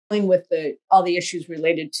with all the issues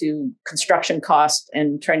related to construction cost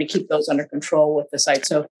and trying to keep those under control with the site.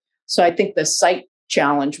 So I think the site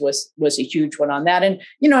challenge was a huge one on that. And,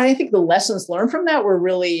 I think the lessons learned from that were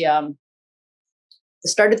really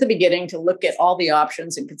start at the beginning to look at all the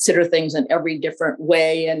options and consider things in every different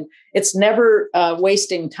way. And it's never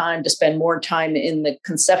wasting time to spend more time in the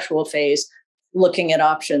conceptual phase looking at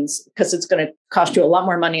options, because it's going to cost you a lot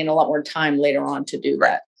more money and a lot more time later on to do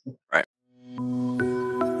that. Right.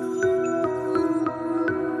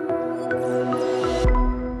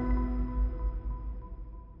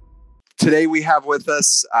 Today we have with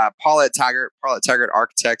us Paulett Taggart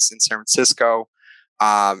Architects in San Francisco.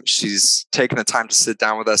 She's taken the time to sit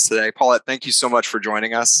down with us today. Paulett, thank you so much for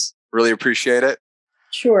joining us. Really appreciate it.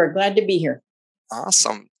 Sure. Glad to be here.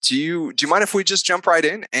 Awesome. Do you mind if we just jump right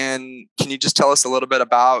in? And can you just tell us a little bit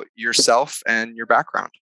about yourself and your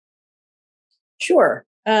background? Sure.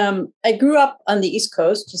 I grew up on the East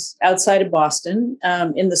Coast, just outside of Boston,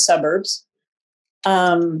 in the suburbs.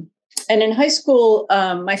 And in high school,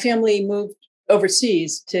 my family moved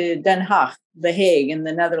overseas to Den Haag, The Hague in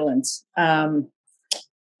the Netherlands. And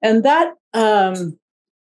that,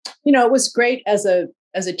 it was great as a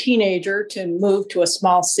teenager to move to a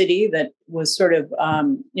small city that was sort of,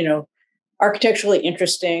 architecturally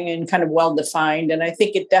interesting and kind of well-defined. And I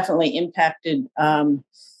think it definitely impacted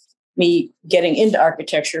me getting into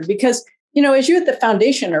architecture because, as you at the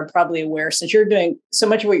foundation are probably aware, since you're doing so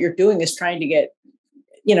much of what you're doing is trying to get,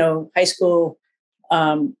 high school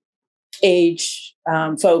age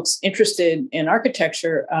folks interested in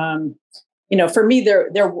architecture. For me,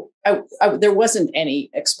 there wasn't any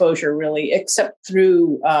exposure really, except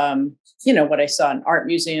through, what I saw in art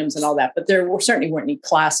museums and all that. But certainly weren't any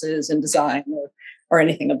classes in design or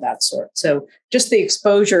anything of that sort. So just the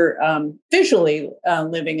exposure visually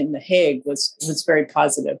living in The Hague was very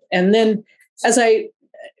positive. And then as I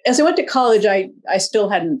went to college, I still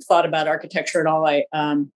hadn't thought about architecture at all.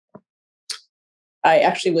 I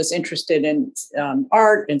actually was interested in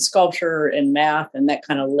art and sculpture and math, and that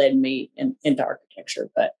kind of led me into architecture.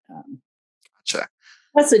 But Gotcha.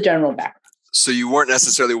 That's the general background. So you weren't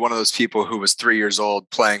necessarily one of those people who was 3 years old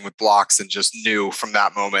playing with blocks and just knew from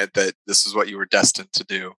that moment that this is what you were destined to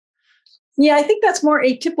do. Yeah, I think that's more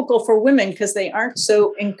atypical for women because they aren't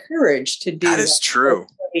so encouraged to do that. That is true.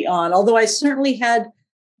 Early on, although I certainly had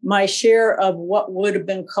my share of what would have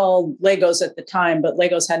been called Legos at the time, but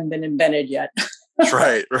Legos hadn't been invented yet.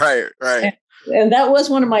 Right. And that was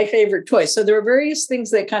one of my favorite toys. So there were various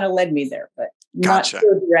things that kind of led me there, but not so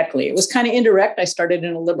directly. It was kind of indirect. I started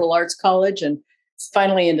in a liberal arts college and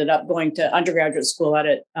finally ended up going to undergraduate school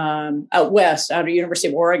out west, out of University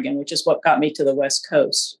of Oregon, which is what got me to the West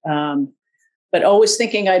Coast. But always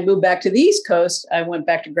thinking I'd move back to the East Coast, I went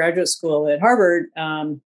back to graduate school at Harvard.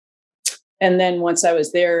 And then once I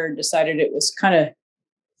was there, decided it was kind of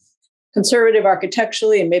conservative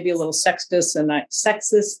architecturally and maybe a little sexist,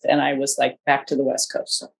 and I was like back to the West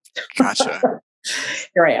Coast. So. Gotcha.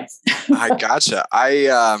 Here I am. I gotcha.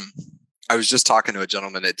 I was just talking to a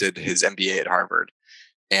gentleman that did his MBA at Harvard,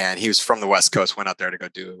 and he was from the West Coast, went out there to go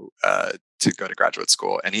to graduate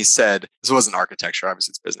school. And he said, this wasn't architecture,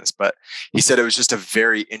 obviously it's business, but he said it was just a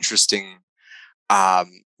very interesting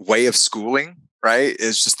way of schooling, right?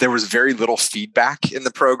 It's just, there was very little feedback in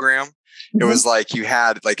the program. It was like you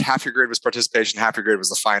had like half your grade was participation, half your grade was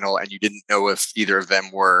the final, and you didn't know if either of them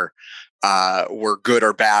were good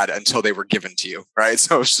or bad until they were given to you, right?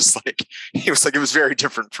 So it was just like it was very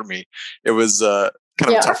different for me. It was kind of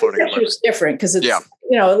a tough learning environment. It's different because it's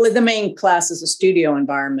the main class is a studio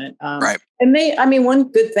environment, right? And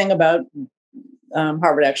one good thing about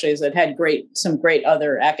Harvard actually is it had some great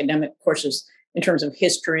other academic courses in terms of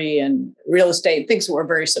history and real estate, things that were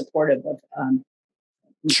very supportive of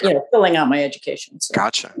filling out my education. So,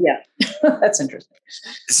 gotcha. Yeah, that's interesting.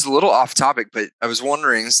 It's a little off topic, but I was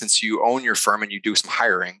wondering, since you own your firm and you do some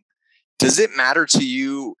hiring, does it matter to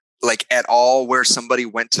you like at all where somebody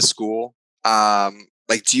went to school?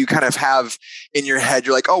 Like, do you kind of have in your head,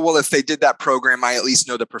 you're like, oh, well, if they did that program, I at least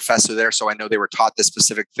know the professor there, so I know they were taught this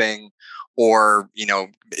specific thing, or,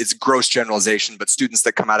 it's gross generalization, but students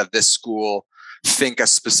that come out of this school think a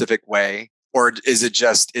specific way? Or is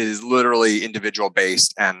it literally individual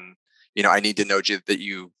based and, I need to know that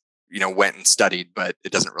you went and studied, but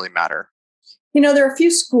it doesn't really matter? There are a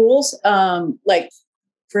few schools, like,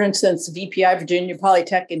 for instance, VPI Virginia,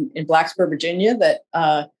 Polytech in Blacksburg, Virginia,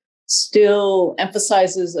 that still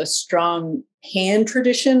emphasizes a strong hand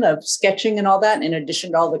tradition of sketching and all that, in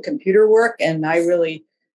addition to all the computer work. And I really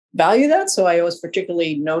value that. So I always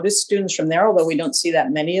particularly notice students from there, although we don't see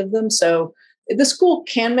that many of them. So the school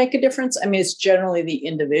can make a difference. I mean, it's generally the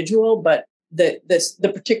individual, but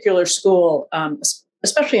the particular school,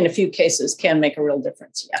 especially in a few cases, can make a real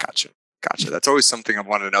difference. Yeah. Gotcha. That's always something I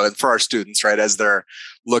want to know. And for our students, right, as they're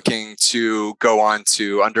looking to go on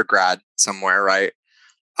to undergrad somewhere, right?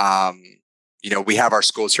 We have our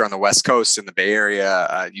schools here on the West Coast in the Bay Area.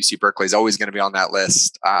 UC Berkeley is always going to be on that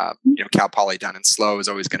list. Cal Poly down in SLO is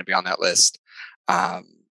always going to be on that list.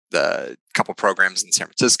 The couple programs in San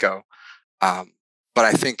Francisco. But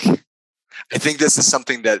I think this is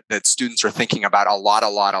something that students are thinking about a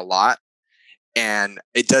lot. And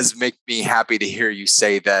it does make me happy to hear you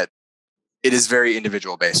say that it is very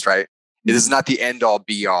individual based, right? It is not the end all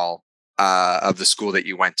be all of the school that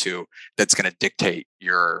you went to that's going to dictate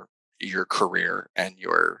your career and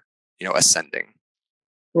your ascending.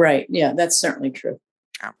 Right. Yeah, that's certainly true.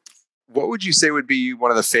 What would you say would be one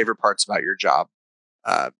of the favorite parts about your job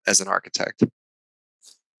as an architect?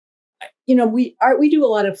 We do a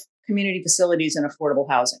lot of community facilities and affordable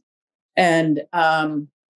housing, and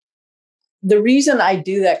the reason I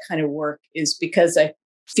do that kind of work is because I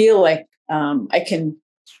feel like I can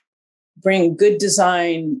bring good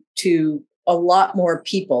design to a lot more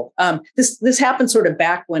people. This happened sort of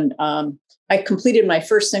back when I completed my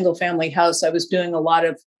first single family house. I was doing a lot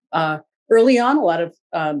of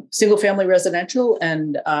single family residential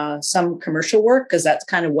and some commercial work, because that's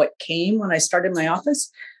kind of what came when I started my office.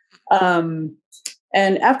 And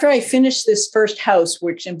after I finished this first house,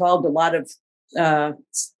 which involved a lot of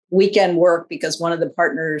weekend work because one of the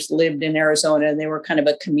partners lived in Arizona and they were kind of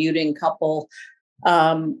a commuting couple,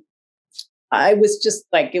 I was just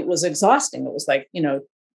like, it was exhausting. It was like, 2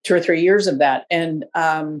 or 3 years of that. And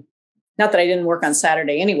not that I didn't work on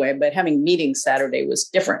Saturday anyway, but having meetings Saturday was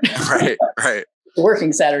different. Right.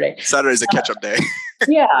 Working Saturday. Saturday's a catch-up day.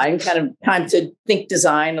 Yeah, and kind of time to think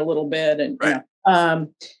design a little bit. And, right.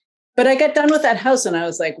 But I got done with that house and I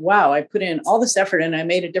was like, wow, I put in all this effort and I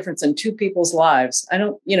made a difference in 2 people's lives. I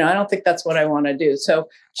don't think that's what I want to do. So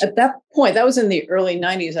at that point, that was in the early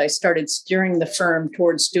 90s, I started steering the firm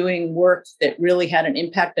towards doing work that really had an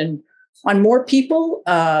impact on more people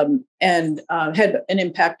and had an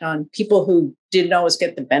impact on people who didn't always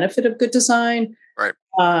get the benefit of good design. Right.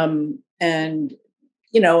 And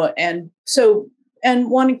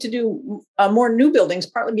wanting to do more new buildings,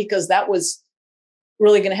 partly because that was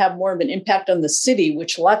really going to have more of an impact on the city,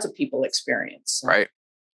 which lots of people experience. Right.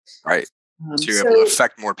 So you're able to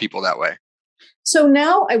affect more people that way. So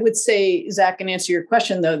now I would say, Zach, and answer your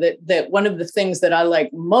question though, that one of the things that I like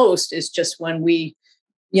most is just when we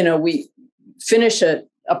finish a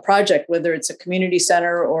project, whether it's a community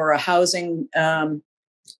center or a housing, some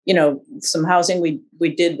housing,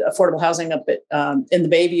 we did affordable housing up at in the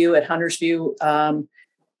Bayview at Hunters View.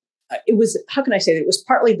 It was, how can I say that? It was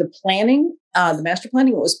partly the planning, the master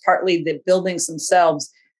planning. It was partly the buildings themselves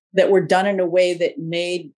that were done in a way that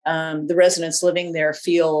made the residents living there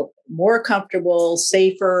feel more comfortable,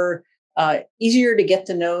 safer, easier to get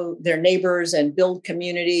to know their neighbors and build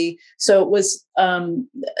community. So it was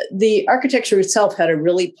the architecture itself had a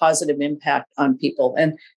really positive impact on people.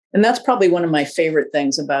 And that's probably one of my favorite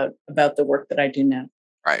things about the work that I do now.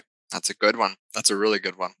 Right. That's a good one. That's a really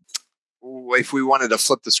good one. If we wanted to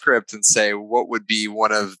flip the script and say, what would be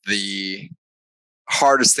one of the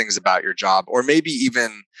hardest things about your job, or maybe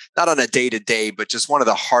even not on a day-to-day, but just one of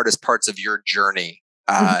the hardest parts of your journey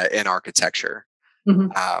in architecture,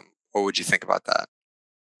 what would you think about that?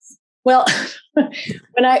 Well, when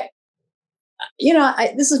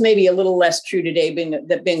this is maybe a little less true today,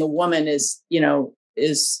 being a woman is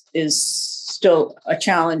still a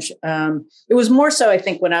challenge. It was more so, I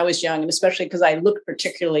think, when I was young, and especially because I looked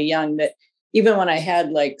particularly young, that even when I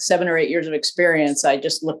had like 7 or 8 years of experience, I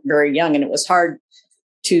just looked very young, and it was hard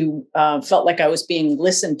to felt like I was being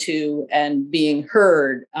listened to and being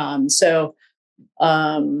heard. So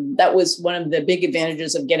that was one of the big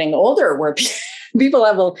advantages of getting older, where people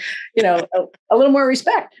have a little more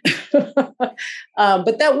respect.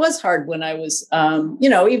 But that was hard when I was,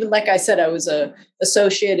 even like I said, I was a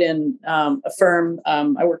associate in a firm.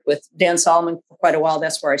 I worked with Dan Solomon for quite a while.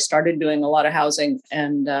 That's where I started doing a lot of housing.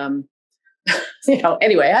 And,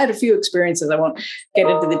 anyway, I had a few experiences. I won't get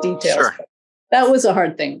into the details. Sure. That was a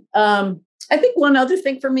hard thing. I think one other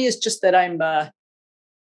thing for me is just that I'm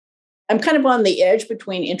kind of on the edge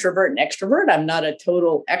between introvert and extrovert. I'm not a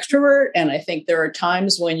total extrovert. And I think there are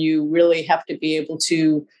times when you really have to be able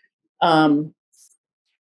to, I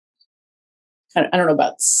don't know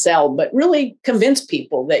about sell, but really convince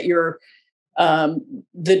people that you're,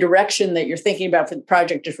 the direction that you're thinking about for the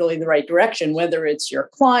project is really the right direction, whether it's your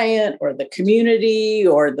client or the community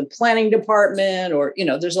or the planning department, or,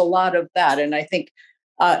 there's a lot of that. And I think,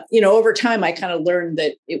 over time, I kind of learned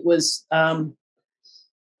that it was,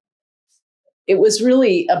 it was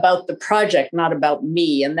really about the project, not about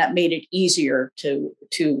me. And that made it easier to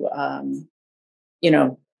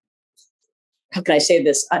how can I say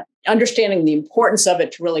this? Understanding the importance of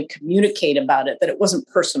it to really communicate about it, that it wasn't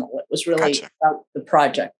personal. It was really about the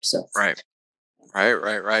project. So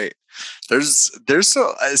Right. There's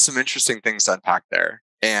some interesting things to unpack there.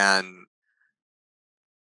 And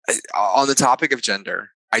on the topic of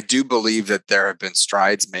gender, I do believe that there have been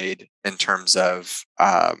strides made in terms of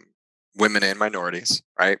women and minorities,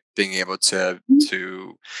 right? Being able to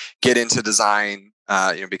get into design,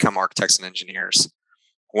 become architects and engineers.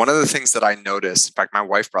 One of the things that I noticed, in fact, my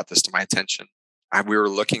wife brought this to my attention. We were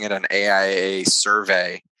looking at an AIA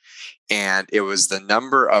survey, and it was the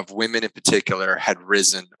number of women in particular had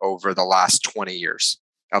risen over the last 20 years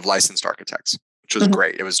of licensed architects, which was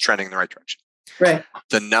great. It was trending in the right direction. Right.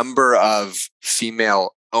 The number of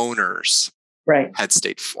female owners had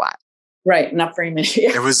stayed flat. Right. Not very many.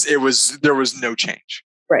 There was no change.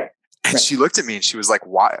 Right. And she looked at me and she was like,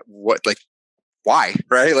 why? Why?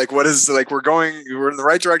 Right? Like, we're in the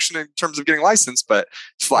right direction in terms of getting licensed, but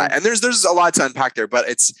it's flat. And there's a lot to unpack there, but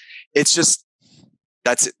it's just,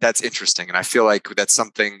 that's interesting. And I feel like that's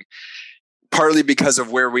something, partly because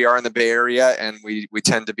of where we are in the Bay Area, and we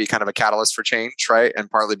tend to be kind of a catalyst for change, right? And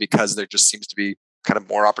partly because there just seems to be kind of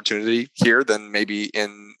more opportunity here than maybe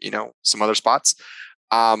in, some other spots.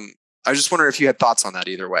 I was just wondering if you had thoughts on that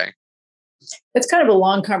either way. It's kind of a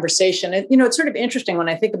long conversation. It's sort of interesting when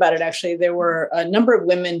I think about it. Actually, there were a number of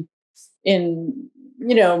women in,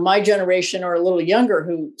 my generation or a little younger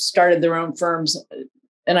who started their own firms.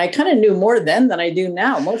 And I kind of knew more then than I do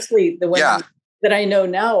now. Mostly the women that I know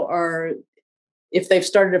now are, if they've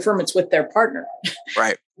started a firm, it's with their partner.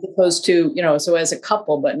 Right. As opposed to, so as a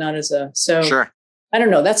couple, but not as Sure. I don't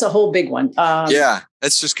know. That's a whole big one.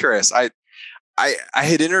 It's just curious. I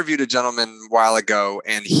had interviewed a gentleman a while ago,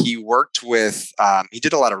 and he worked with, he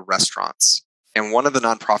did a lot of restaurants. And one of the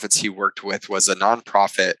nonprofits he worked with was a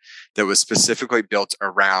nonprofit that was specifically built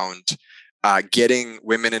around getting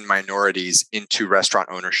women and minorities into restaurant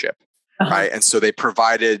ownership. Right. And so they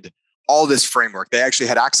provided all this framework. They actually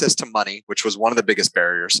had access to money, which was one of the biggest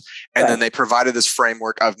barriers. And then they provided this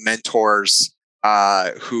framework of mentors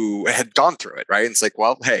who had gone through it, right? And it's like,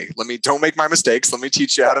 well, hey, don't make my mistakes. Let me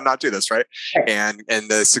teach you how to not do this, right? And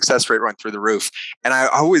the success rate went through the roof. And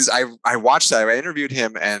I watched that. I interviewed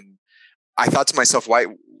him, and I thought to myself, why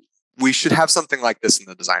we should have something like this in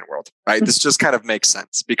the design world, right? This just kind of makes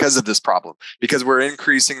sense because of this problem, because we're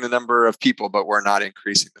increasing the number of people, but we're not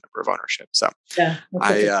increasing the number of ownership. So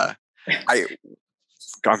I'm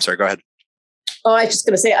sorry, go ahead. Oh, I was just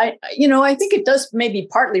going to say, I think it does maybe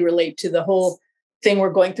partly relate to the whole thing we're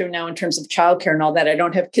going through now in terms of childcare and all that. I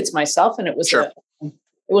don't have kids myself, and it was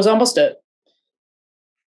almost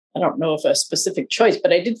I don't know if a specific choice,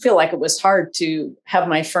 but I did feel like it was hard to have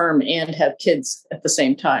my firm and have kids at the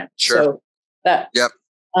same time. Sure. So that,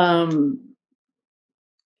 and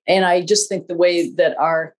I just think the way that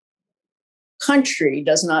our country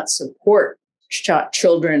does not support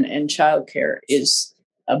children and childcare is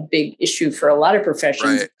a big issue for a lot of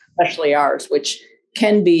professions, especially ours, which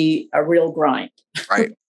can be a real grind.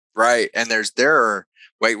 Right. And I think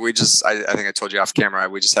I told you off camera,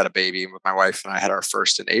 we just had a baby with my wife, and I had our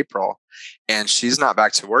first in April, and she's not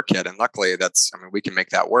back to work yet. And luckily we can make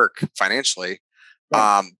that work financially.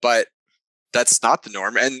 But that's not the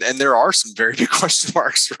norm. And there are some very big question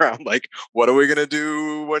marks around, like, what are we going to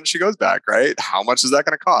do when she goes back? Right. How much is that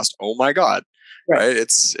going to cost? Oh my God. Right.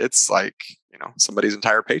 It's like, somebody's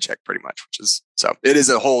entire paycheck pretty much, so it is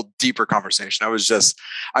a whole deeper conversation. I'm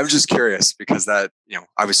just curious because that,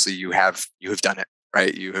 obviously you have done it,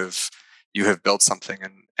 right? You have built something,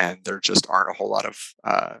 and there just aren't a whole lot of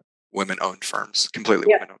women-owned firms, completely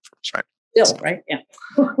women-owned firms, right? Still, right? Yeah.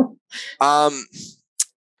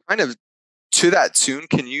 Kind of to that tune,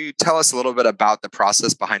 can you tell us a little bit about the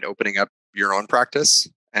process behind opening up your own practice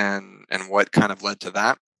and what kind of led to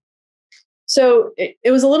that? So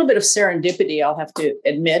it was a little bit of serendipity, I'll have to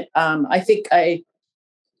admit. I think I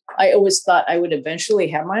always thought I would eventually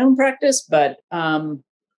have my own practice, but I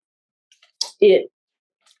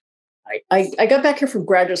got back here from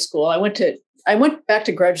graduate school. I went back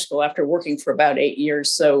to graduate school after working for about 8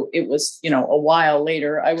 years. So it was, a while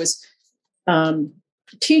later. I was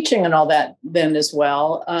teaching and all that then as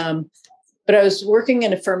well. But I was working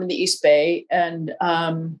in a firm in the East Bay, and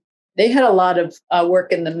they had a lot of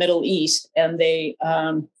work in the Middle East, and they,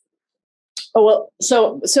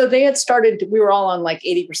 so they had started, we were all on like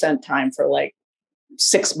 80% time for like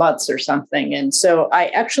 6 months or something. And so I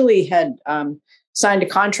actually had signed a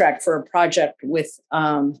contract for a project with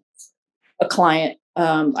a client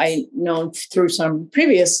I known through some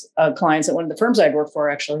previous clients at one of the firms I'd worked for,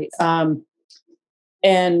 actually.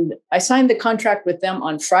 And I signed the contract with them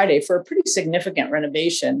on Friday for a pretty significant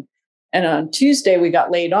renovation. And on Tuesday, we got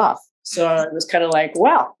laid off. So I was kind of like,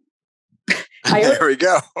 wow. There we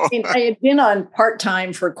go. I had been on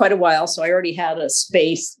part-time for quite a while, so I already had a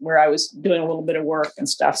space where I was doing a little bit of work and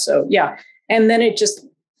stuff. So yeah. And then it just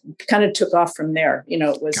kind of took off from there.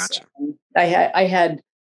 It was, Gotcha.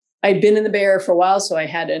 I'd been in the Bay Area for a while, so I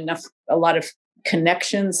had a lot of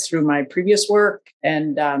connections through my previous work.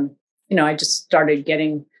 And, I just started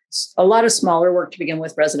getting a lot of smaller work to begin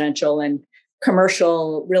with, residential and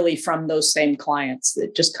commercial, really from those same clients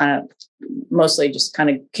that just mostly just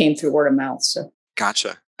came through word of mouth. So.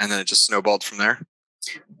 Gotcha. And then it just snowballed from there?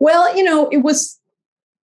 Well, it was,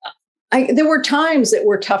 there were times that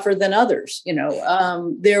were tougher than others.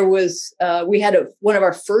 There was, we had one of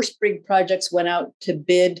our first big projects went out to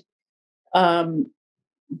bid the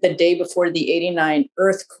day before the 89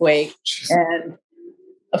 earthquake. And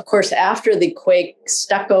of course, after the quake,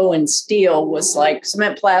 stucco and steel was like,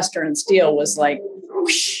 cement, plaster and steel was like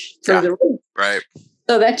whoosh, through the roof. Right.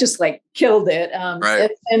 So that just killed it. Right.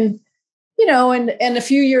 And a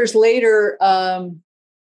few years later, that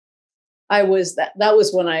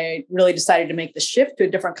was when I really decided to make the shift to a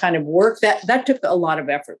different kind of work. That took a lot of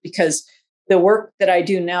effort, because the work that I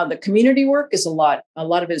do now, the community work, is a lot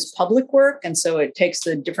of it is public work. And so it takes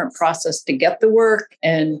a different process to get the work.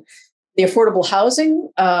 And the affordable housing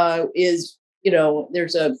is,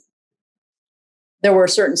 there were a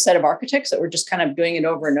certain set of architects that were just kind of doing it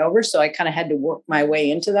over and over. So I kind of had to work my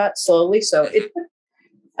way into that slowly. So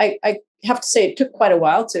I have to say it took quite a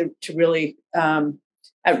while to really, and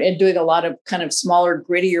doing a lot of kind of smaller,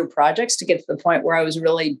 grittier projects to get to the point where I was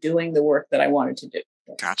really doing the work that I wanted to do.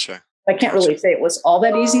 Gotcha. I can't really say it was all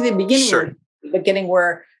that easy at the beginning. Sure. But getting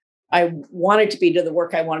where I wanted to be to the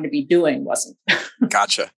work I wanted to be doing wasn't.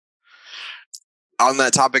 Gotcha. On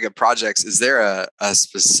that topic of projects, is there a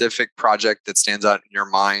specific project that stands out in your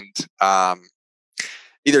mind?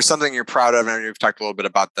 Either something you're proud of, and you've talked a little bit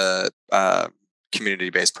about the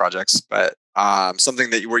community-based projects, but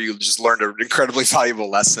something where you just learned an incredibly valuable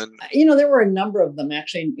lesson? There were a number of them,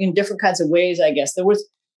 actually, in different kinds of ways, I guess. There was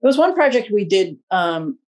one project we did,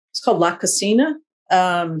 it's called La Cocina.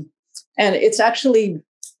 And it's actually,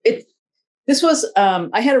 this was,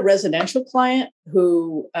 I had a residential client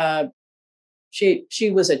who, she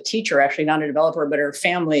was a teacher, actually, not a developer, but her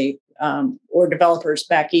family or developers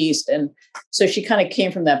back east. And so she kind of came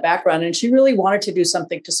from that background, and she really wanted to do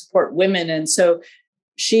something to support women. And so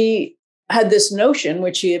she had this notion,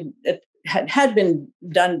 which she had been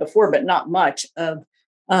done before, but not much, of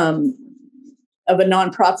a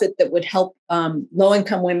nonprofit that would help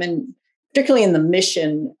low-income women, particularly in the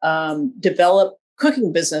mission, develop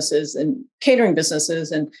cooking businesses and catering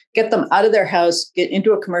businesses and get them out of their house, get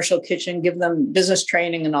into a commercial kitchen, give them business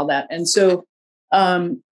training and all that. And so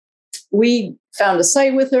we found a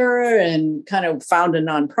site with her and kind of found a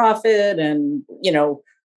nonprofit and,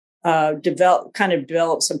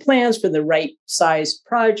 developed some plans for the right size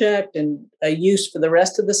project and a use for the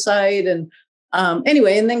rest of the site. And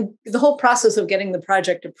anyway, and then the whole process of getting the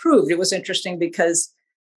project approved, it was interesting because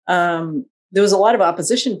there was a lot of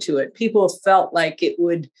opposition to it. People felt like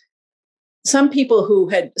some people who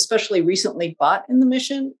had especially recently bought in the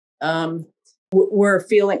mission were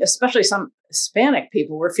feeling, especially some Hispanic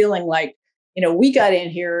people were feeling like, we got in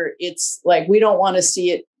here, it's like, we don't want to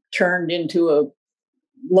see it turned into a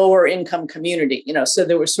lower income community, so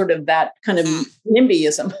there was sort of that kind of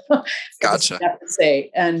NIMBYism. Gotcha. I have to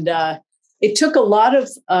say. And it took a lot of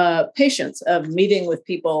patience of meeting with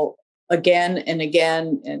people again and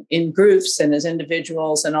again, and in groups and as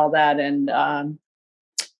individuals and all that. And,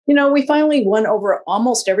 we finally won over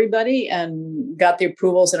almost everybody and got the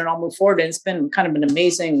approvals, and it all moved forward. And it's been kind of an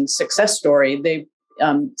amazing success story. They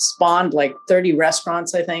spawned like 30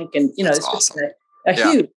 restaurants, I think. And, That's it's awesome. just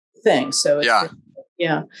a huge thing. So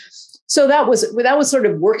yeah. So that was sort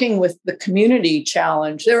of working with the community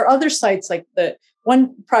challenge. There are other sites, like the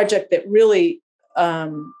one project that really,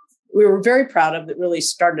 we were very proud of, that really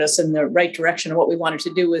started us in the right direction of what we wanted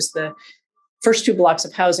to do, was the first 2 blocks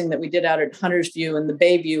of housing that we did out at Hunters View and the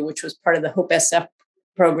Bayview, which was part of the Hope SF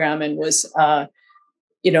program, and was,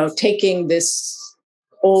 taking this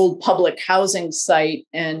old public housing site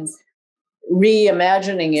and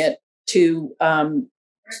reimagining it to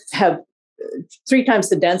have 3 times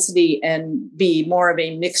the density and be more of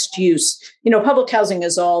a mixed use. Public housing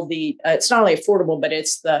is all it's not only affordable, but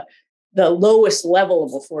it's the lowest level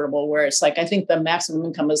of affordable, where it's like, I think the maximum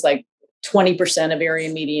income is like 20% of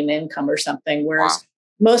area median income or something. Whereas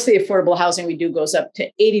most of the affordable housing we do goes up to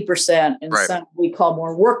 80%, and Right. some we call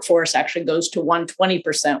more workforce actually goes to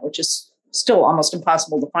 120%, which is still almost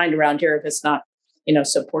impossible to find around here if it's not,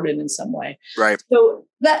 supported in some way. Right. So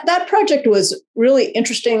that project was really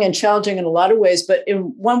interesting and challenging in a lot of ways, but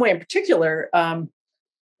in one way in particular,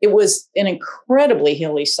 it was an incredibly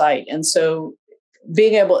hilly site. And so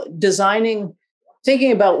thinking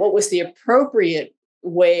about what was the appropriate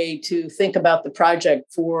way to think about the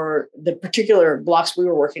project for the particular blocks we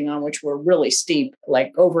were working on, which were really steep,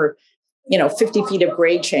 like over, 50 feet of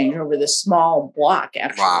grade change over this small block,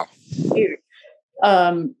 actually. Wow. Huge.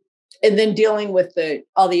 And then dealing with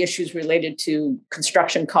all the issues related to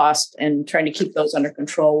construction costs and trying to keep those under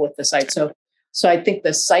control with the site. So I think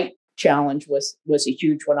the site challenge was a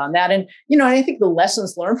huge one on that. And, I think the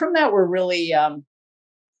lessons learned from that were really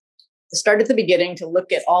start at the beginning to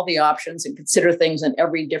look at all the options and consider things in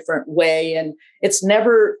every different way. And it's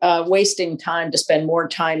never wasting time to spend more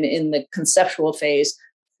time in the conceptual phase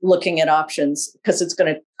looking at options, because it's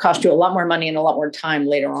going to cost you a lot more money and a lot more time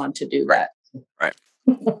later on to do that. Right.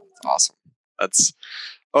 Awesome. That's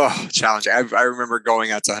challenging. I remember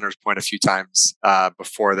going out to Hunters Point a few times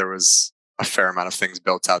before there was a fair amount of things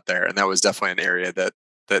built out there, and that was definitely an area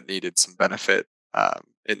that needed some benefit.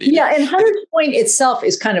 Yeah, and Hunters Point itself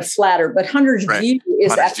is kind of flatter, but Hunters View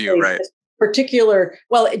is actually particular.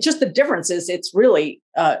 Well, just the difference is it's really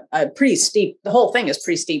a pretty steep. The whole thing is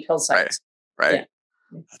pretty steep hillsides. Right. Yeah.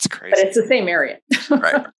 That's crazy. But it's the same area.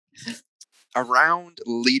 Right. Around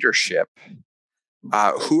leadership,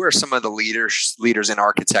 who are some of the leaders in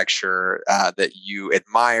architecture that you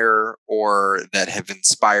admire or that have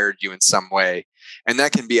inspired you in some way? And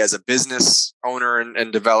that can be as a business owner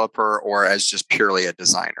and developer, or as just purely a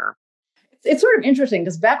designer. It's sort of interesting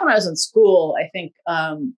because back when I was in school, I think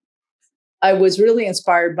I was really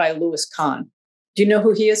inspired by Louis Kahn. Do you know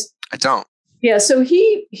who he is? I don't. Yeah, so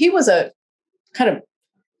he was a kind of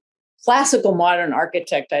classical modern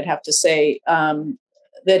architect, I'd have to say,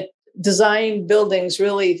 that designed buildings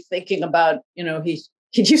really thinking about, he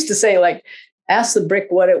used to say, like, ask the brick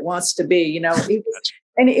what it wants to be,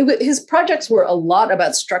 his projects were a lot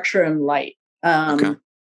about structure and light. Okay.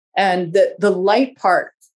 And the light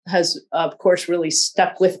part has, of course, really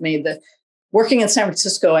stuck with me. Working in San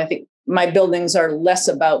Francisco, I think my buildings are less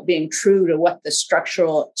about being true to what the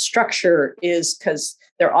structure is, because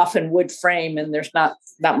they're often wood frame and there's not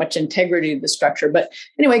that much integrity to the structure. But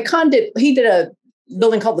anyway, he did a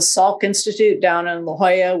building called the Salk Institute down in La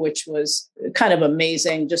Jolla, which was kind of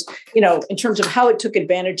amazing, just, in terms of how it took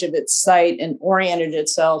advantage of its site and oriented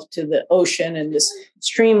itself to the ocean and this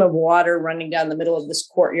stream of water running down the middle of this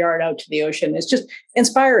courtyard out to the ocean. It's just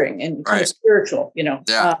inspiring and kind of spiritual,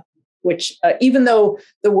 Yeah. Which even though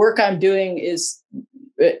the work I'm doing is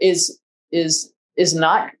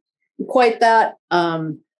not quite that,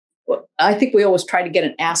 I think we always try to get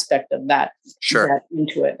an aspect of that, that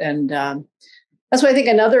into it. And that's why I think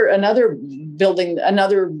another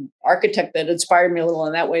architect that inspired me a little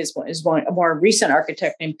in that way is a more recent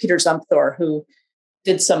architect named Peter Zumthor, who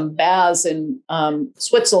did some baths in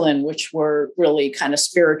Switzerland, which were really kind of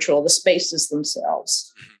spiritual, the spaces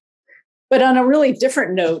themselves. But on a really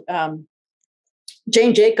different note,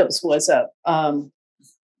 Jane Jacobs was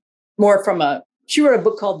she wrote a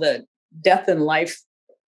book called The Death and Life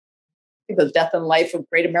of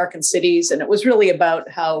Great American Cities. And it was really about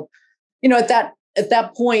how, at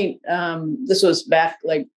that point, this was back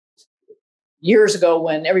like years ago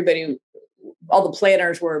when all the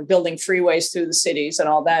planners were building freeways through the cities and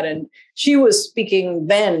all that. And she was speaking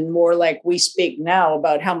then more like we speak now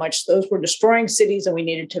about how much those were destroying cities, and we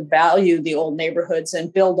needed to value the old neighborhoods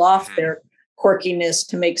and build off their quirkiness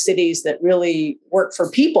to make cities that really work for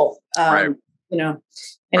people. Anyway.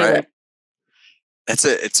 Right.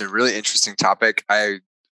 It's a really interesting topic. I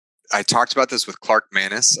talked about this with Clark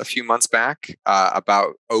Mannis a few months back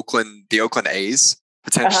about the Oakland A's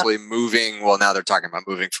potentially moving. Well, now they're talking about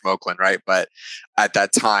moving from Oakland, right? But at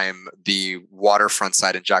that time, the waterfront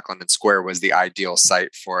site in Jack London Square was the ideal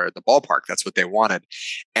site for the ballpark. That's what they wanted.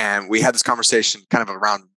 And we had this conversation kind of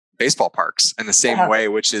around baseball parks in the same way,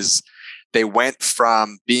 which is they went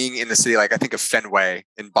from being in the city, like I think of Fenway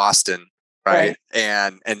in Boston, right?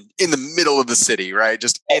 And in the middle of the city, right?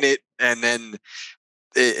 Just in it. And then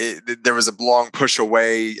there was a long push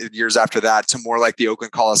away years after that to more like the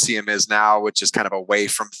Oakland Coliseum is now, which is kind of away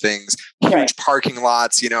from things, huge parking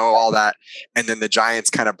lots, all that. And then the Giants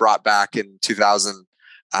kind of brought back in 2000,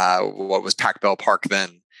 what was Pac Bell Park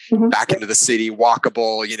then, back into the city,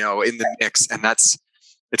 walkable, in the mix. And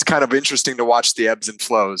it's kind of interesting to watch the ebbs and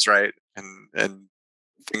flows, right? And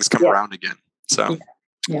things come around again. So,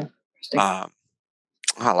 yeah.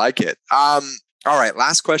 I like it. All right,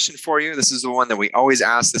 last question for you. This is the one that we always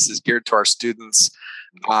ask. This is geared to our students.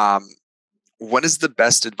 What is the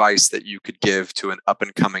best advice that you could give to an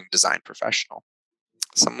up-and-coming design professional?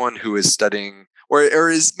 Someone who is studying or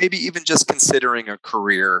is maybe even just considering a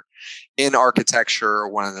career in architecture or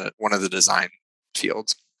one of the design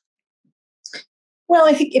fields? Well,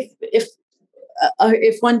 I think if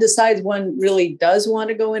one decides one really does want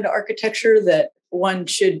to go into architecture, that one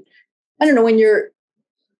should, I don't know, when you're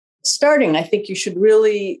starting, I think you should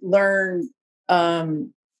really learn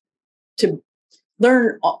to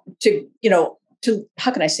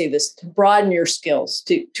how can I say this, to broaden your skills,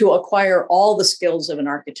 to acquire all the skills of an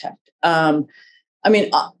architect.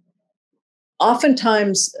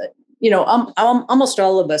 Oftentimes, almost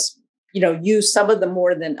all of us, use some of them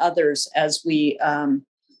more than others as we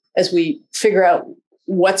figure out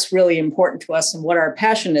what's really important to us and what our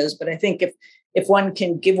passion is. But I think if one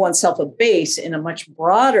can give oneself a base in a much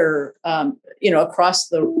broader, across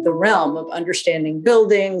the realm of understanding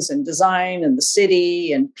buildings and design and the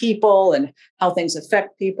city and people and how things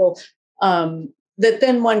affect people, that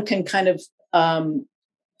then one can kind of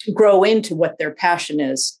grow into what their passion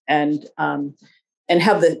is and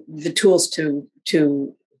have the tools to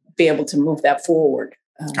be able to move that forward.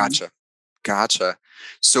 Gotcha.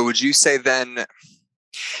 So would you say then, it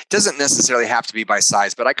doesn't necessarily have to be by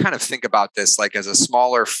size, but I kind of think about this like as a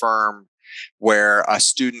smaller firm where a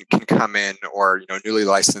student can come in, or newly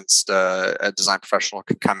licensed a design professional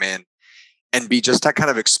could come in and be just kind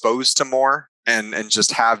of exposed to more and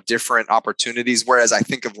just have different opportunities. Whereas I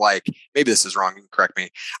think of, like, maybe this is wrong, correct me,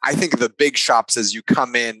 I think of the big shops as you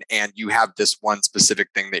come in and you have this one specific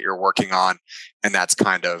thing that you're working on, and that's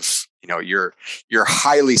kind of, you're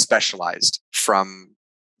highly specialized from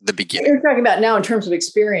the beginning. You're talking about now in terms of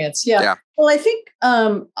experience. Yeah. Well, I think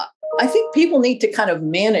people need to kind of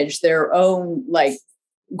manage their own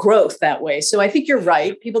growth that way. So I think you're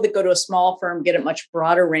right. People that go to a small firm get a much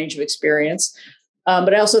broader range of experience.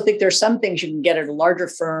 But I also think there's some things you can get at a larger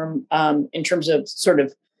firm in terms of sort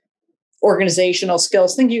of organizational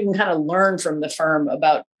skills, things you can kind of learn from the firm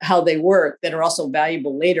about how they work that are also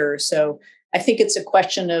valuable later. So I think it's a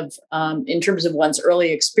question of, in terms of one's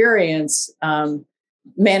early experience,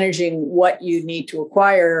 managing what you need to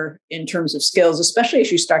acquire in terms of skills, especially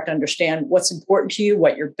as you start to understand what's important to you,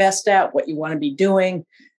 what you're best at, what you want to be doing,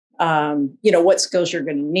 what skills you're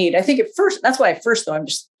going to need. I think at first, that's why though, I'm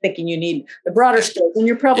just thinking you need the broader skills, and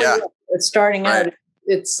you're probably starting out.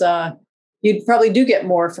 It's, you probably do get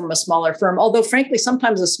more from a smaller firm. Although frankly,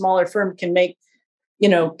 sometimes a smaller firm can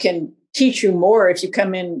can teach you more if you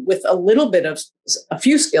come in with a little bit of a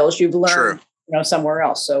few skills you've learned. Somewhere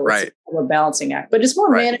else. So it's a balancing act, but it's more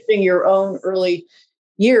managing your own early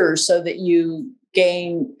years so that you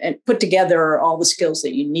gain and put together all the skills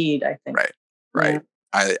that you need, I think. Right.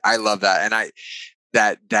 Yeah. I love that. And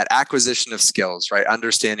that acquisition of skills, right?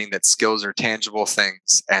 Understanding that skills are tangible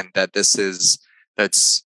things and that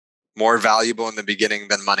that's more valuable in the beginning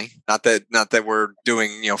than money. Not that we're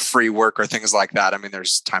doing, free work or things like that. I mean,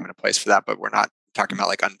 there's time and a place for that, but we're not talking about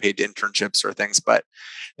like unpaid internships or things, but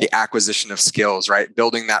the acquisition of skills, right?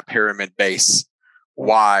 Building that pyramid base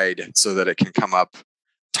wide so that it can come up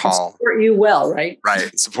tall. Support you well, right?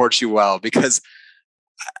 Right. Support you well, because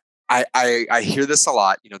I hear this a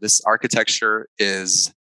lot. This architecture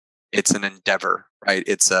it's an endeavor, right?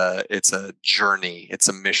 It's a journey. It's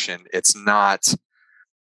a mission. It's not,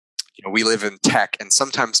 we live in tech, and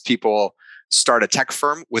sometimes people start a tech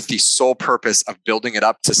firm with the sole purpose of building it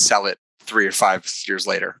up to sell it 3 or 5 years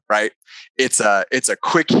later, right? It's a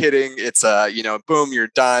quick hitting, it's a, boom, you're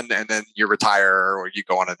done, and then you retire or you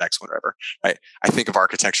go on to the next one, whatever, right? I think of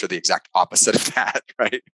architecture the exact opposite of that,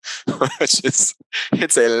 right?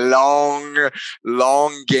 It's a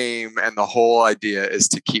long game, and the whole idea is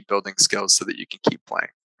to keep building skills so that you can keep playing,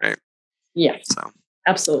 right? Yeah. So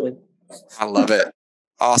absolutely. I love it.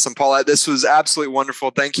 Awesome, Paulette. This was absolutely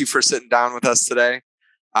wonderful. Thank you for sitting down with us today.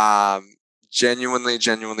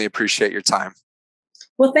 Genuinely appreciate your time.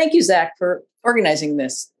 Well, thank you, Zach, for organizing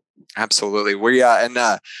this. Absolutely. And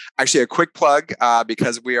actually a quick plug,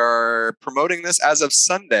 because we are promoting this as of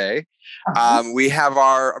Sunday. We have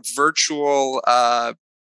our virtual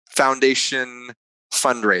foundation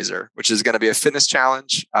fundraiser, which is going to be a fitness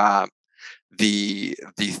challenge. The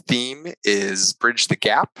theme is Bridge the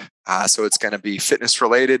Gap. So it's going to be fitness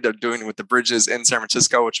related. They're doing it with the bridges in San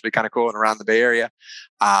Francisco, which will be kind of cool, and around the Bay Area.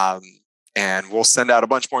 And we'll send out a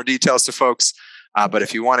bunch more details to folks. But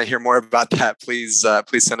if you want to hear more about that, please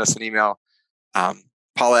send us an email.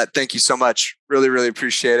 Paulette, thank you so much. Really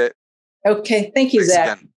appreciate it. Okay. Thank you, Thanks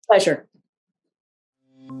Zach. again. Pleasure.